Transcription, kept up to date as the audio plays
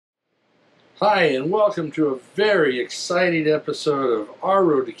Hi, and welcome to a very exciting episode of Our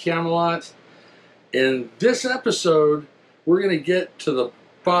Road to Camelot. In this episode, we're going to get to the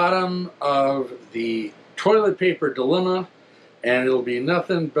bottom of the toilet paper dilemma, and it'll be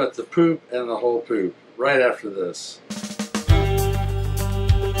nothing but the poop and the whole poop right after this.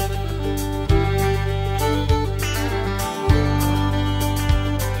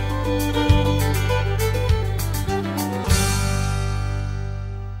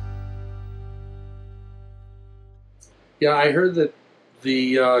 Yeah, I heard that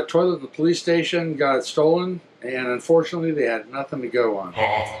the toilet at the police station got stolen, and unfortunately they had nothing to go on.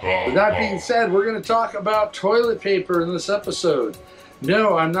 With that being said, we're going to talk about toilet paper in this episode.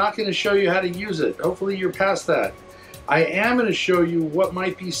 No, I'm not going to show you how to use it. Hopefully you're past that. I am going to show you what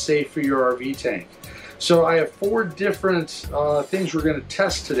might be safe for your RV tank. So I have 4 different things we're going to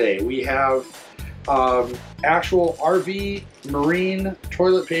test today. We have actual RV marine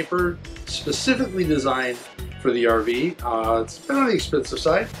toilet paper specifically designed for the RV. It's been on the expensive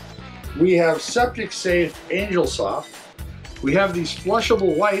side. We have Septic Safe Angel Soft. We have these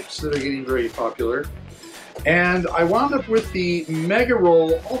flushable wipes that are getting very popular. And I wound up with the Mega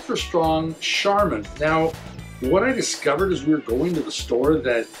Roll Ultra Strong Charmin. Now, what I discovered as we were going to the store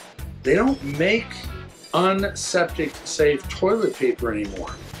that they don't make unseptic safe toilet paper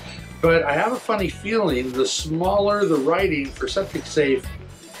anymore. But I have a funny feeling the smaller the writing for septic safe,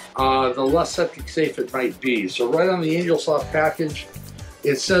 the less septic safe it might be. So right on the Angel Soft package,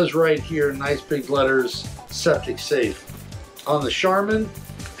 it says right here, nice big letters, septic safe. On the Charmin,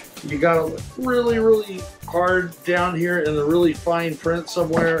 you gotta look really, really hard down here in the really fine print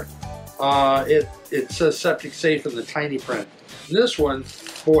somewhere. It says septic safe in the tiny print. This one,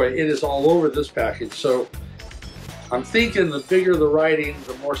 boy, it is all over this package. So I'm thinking the bigger the writing,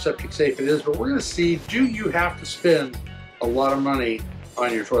 the more septic safe it is. But we're gonna see, do you have to spend a lot of money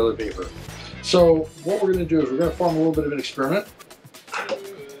on your toilet paper? So what we're going to do is we're going to form a little bit of an experiment.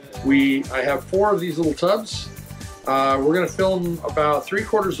 I have 4 of these little tubs. We're going to fill them about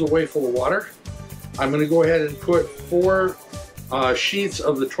 3/4 of the way full of water. I'm going to go ahead and put 4 sheets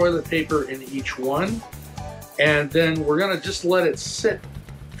of the toilet paper in each one, and then we're going to just let it sit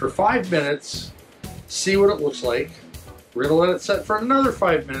for 5 minutes, see what it looks like. We're going to let it sit for another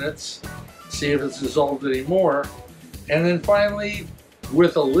 5 minutes, see if it's dissolved anymore, and then finally,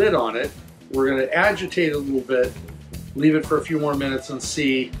 with a lid on it, we're going to agitate a little bit, leave it for a few more minutes, and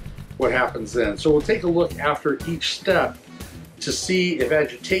see what happens then. So we'll take a look after each step to see if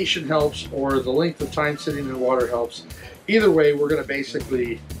agitation helps or the length of time sitting in water helps. Either way, we're going to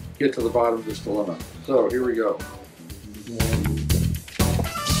basically get to the bottom of this dilemma. So here we go.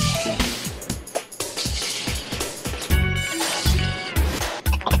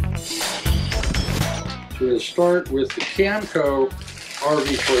 So we're going to start with the Camco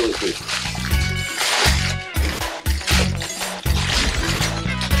RV toilet paper.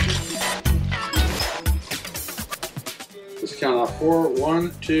 Let's count off 4.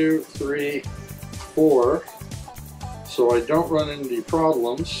 1, 2, 3, 4. So I don't run into any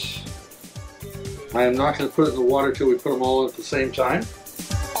problems. I am not going to put it in the water till we put them all in at the same time.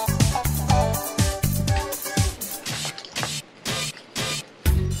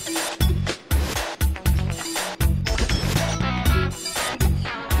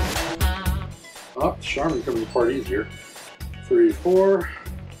 Oh, the Charmin comes apart easier. 3, 4.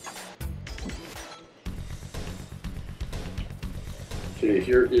 Okay,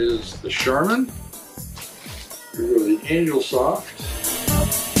 here is the Charmin. Here we go, the Angel Soft.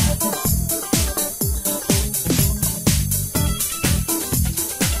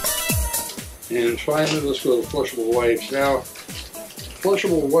 And finally, let's go to the Flushable Wipes. Now,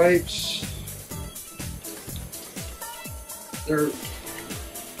 Flushable Wipes, they're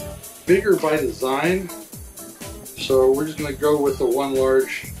bigger by design, so we're just going to go with the 1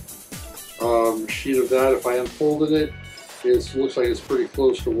 large sheet of that. If I unfolded it, it looks like it's pretty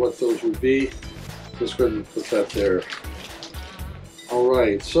close to what those would be. Just go ahead and put that there.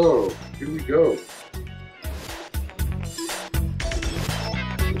 Alright, so here we go.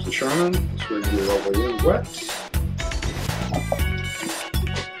 Here's the Charmin. Let's go ahead and get it all the way in wet.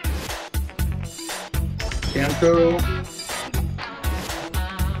 Camco.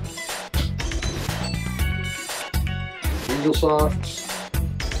 Angel Soft,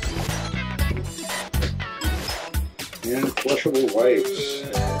 and Flushable Wipes.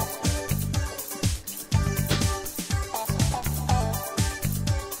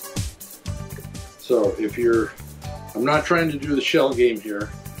 So if I'm not trying to do the shell game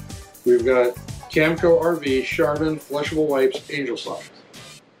here. We've got Camco RV, Charmin, Flushable Wipes, Angel Soft.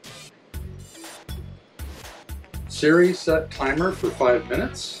 Series set timer for 5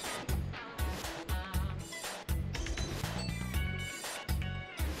 minutes.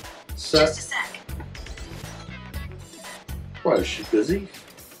 set. Just a sec. What, is she busy?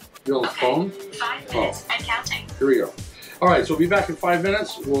 You on the phone? 5 minutes and counting. Here we go. All right, so we'll be back in 5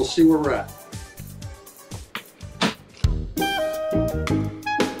 minutes. We'll see where we're at.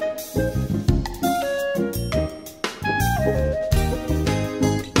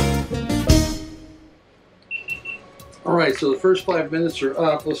 All right, so the first 5 minutes are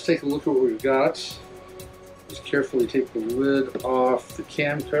up. Let's take a look at what we've got. Just carefully take the lid off the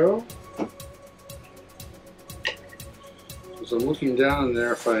Camco. As I'm looking down in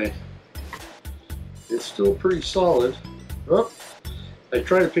there, it's still pretty solid. Oh, I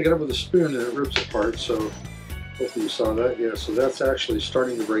tried to pick it up with a spoon and it rips apart, so hopefully you saw that. Yeah, so that's actually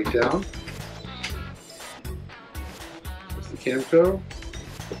starting to break down. There's the Camco.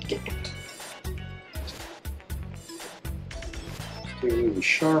 Take a look at the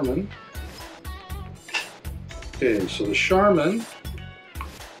Charmin. Okay, so the Charmin,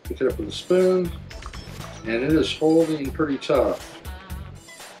 pick it up with a spoon, and it is holding pretty tough.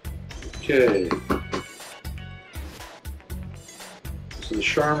 Okay. So the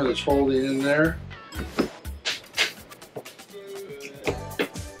Charmin is holding in there.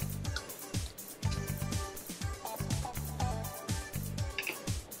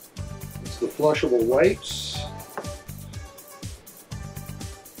 It's the Flushable Wipes.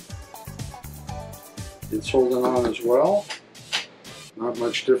 It's holding on as well. Not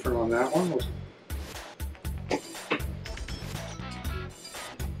much different on that one.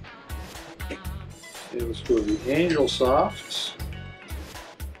 Okay, let's go to the Angel Softs.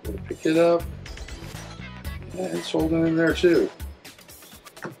 We'll pick it up. Yeah, it's holding in there too.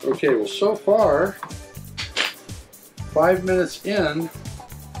 Okay, well so far, 5 minutes in,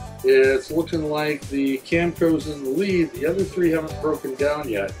 it's looking like the Camco's in the lead. The other three haven't broken down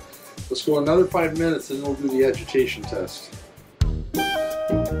yet. Let's go another 5 minutes and then we'll do the agitation test.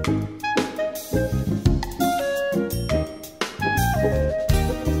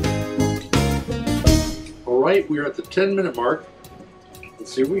 All right, we're at the 10-minute mark.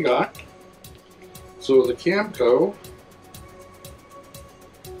 Let's see what we got. So the Camco,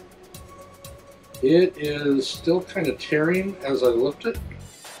 it is still kind of tearing as I lift it.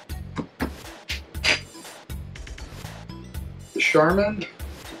 The Charmin,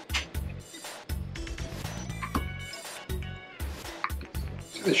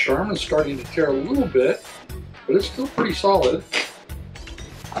 the Charmin's starting to tear a little bit, but it's still pretty solid.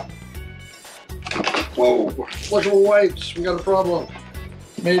 Whoa, Flushable Wipes, we got a problem.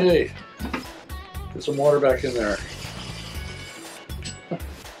 Mayday. Get some water back in there.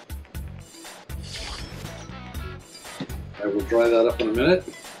 I will dry that up in a minute.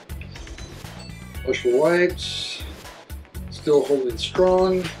 Flushable Wipes, still holding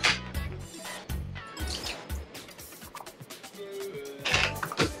strong.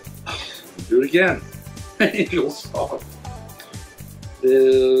 Do it again. Angel Soft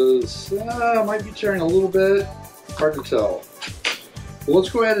is might be tearing a little bit. Hard to tell. Well, let's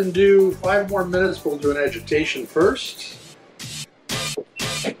go ahead and do 5 more minutes, but we'll do an agitation first.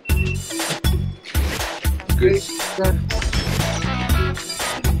 Good.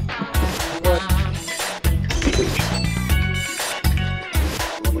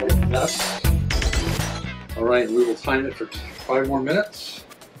 Mess. All right, we will time it for 5 more minutes.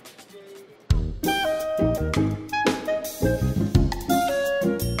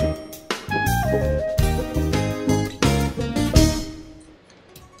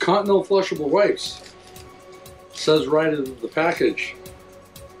 Continental Flushable Wipes. Says right in the package,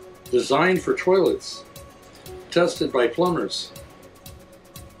 designed for toilets, tested by plumbers.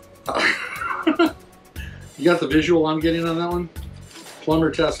 You got the visual I'm getting on that one?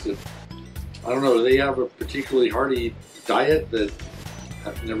 Plumber tested. I don't know, do they have a particularly hearty diet that,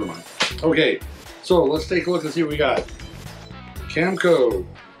 never mind. Okay, so let's take a look and see what we got. Camco.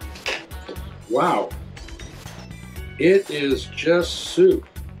 Wow. It is just soup.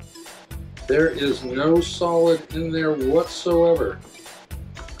 There is no solid in there whatsoever.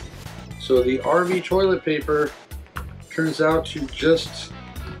 So the RV toilet paper turns out to just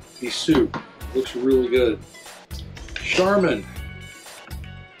be soup. Looks really good. Charmin.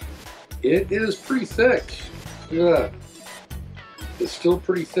 It is pretty thick. Look at that. It's still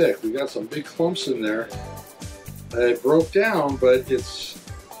pretty thick. We got some big clumps in there. It broke down, but it's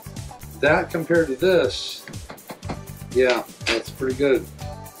that compared to this. Yeah, that's pretty good.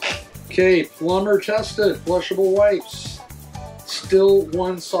 Okay, plumber tested, Flushable Wipes. Still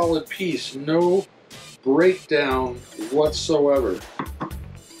one solid piece, no breakdown whatsoever.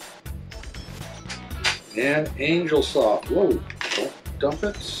 And Angel Soft. Whoa, don't dump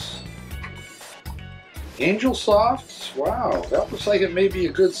it. Angel Softs, wow, that looks like it may be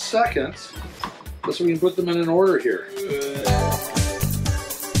a good second. Just so we can put them in an order here.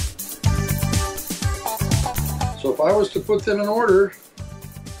 So if I was to put them in order,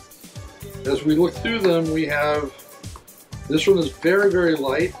 as we look through them, we have, this one is very, very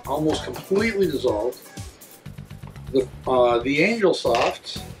light, almost completely dissolved. The Angel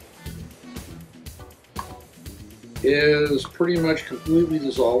Soft is pretty much completely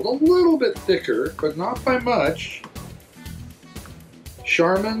dissolved, a little bit thicker, but not by much.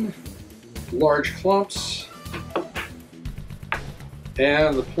 Charmin, large clumps,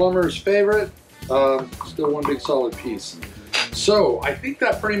 and the plumber's favorite, still one big solid piece. So I think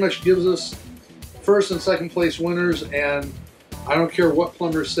that pretty much gives us first and second place winners, and I don't care what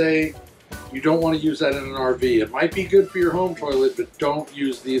plumbers say, you don't want to use that in an RV. It might be good for your home toilet, but don't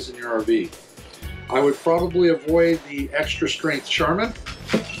use these in your RV. I would probably avoid the extra strength Charmin,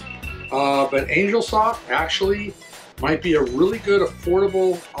 but Angel Soft actually might be a really good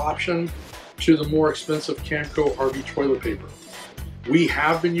affordable option to the more expensive Camco RV toilet paper. We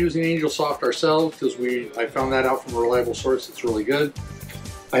have been using Angel Soft ourselves because I found that out from a reliable source. It's really good.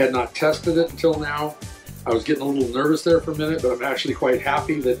 I had not tested it until now. I was getting a little nervous there for a minute, but I'm actually quite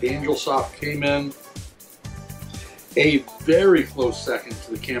happy that Angel Soft came in a very close second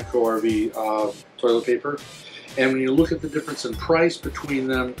to the Camco RV toilet paper. And when you look at the difference in price between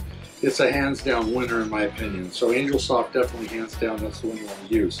them, it's a hands down winner in my opinion. So Angel Soft definitely hands down, that's the one you want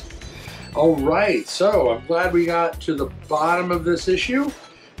to use. All right, so I'm glad we got to the bottom of this issue.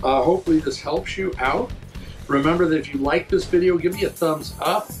 Hopefully this helps you out. Remember that if you like this video, give me a thumbs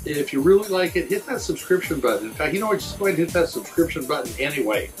up. If you really like it, hit that subscription button. In fact, you know what, just go ahead and hit that subscription button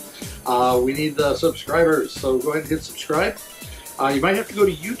anyway. We need the subscribers, so go ahead and hit subscribe. You might have to go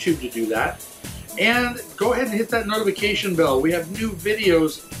to YouTube to do that. And go ahead and hit that notification bell. We have new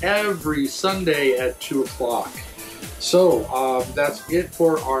videos every Sunday at 2 o'clock. So that's it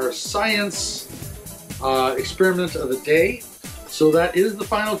for our science experiment of the day. So that is the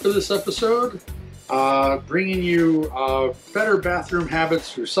final for this episode. Bringing you better bathroom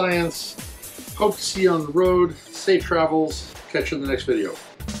habits through science. Hope to see you on the road. Safe travels. Catch you in the next video.